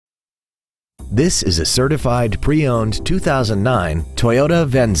This is a certified pre-owned 2009 Toyota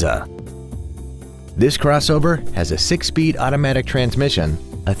Venza. This crossover has a 6-speed automatic transmission,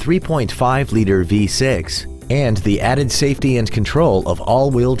 a 3.5-liter V6, and the added safety and control of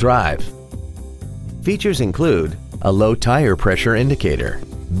all-wheel drive. Features include a low tire pressure indicator,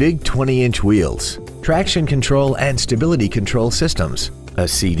 big 20-inch wheels, traction control and stability control systems, a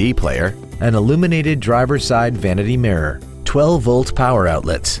CD player, an illuminated driver's side vanity mirror, 12-volt power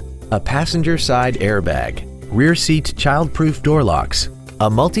outlets, a passenger side airbag, rear seat child-proof door locks, a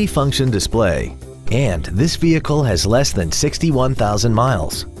multi-function display, and this vehicle has less than 61,000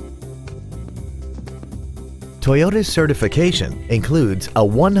 miles. Toyota's certification includes a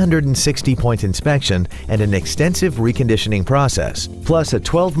 160-point inspection and an extensive reconditioning process, plus a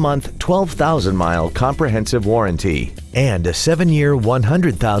 12-month, 12,000-mile comprehensive warranty and a 7-year,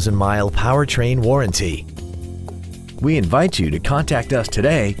 100,000-mile powertrain warranty. We invite you to contact us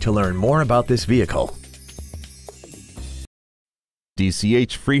today to learn more about this vehicle.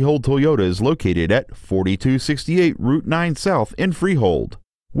 DCH Freehold Toyota is located at 4268 Route 9 South in Freehold.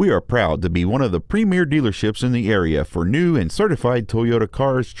 We are proud to be one of the premier dealerships in the area for new and certified Toyota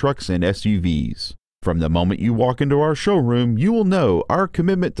cars, trucks, and SUVs. From the moment you walk into our showroom, you will know our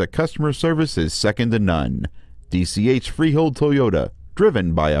commitment to customer service is second to none. DCH Freehold Toyota,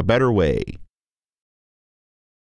 driven by a better way.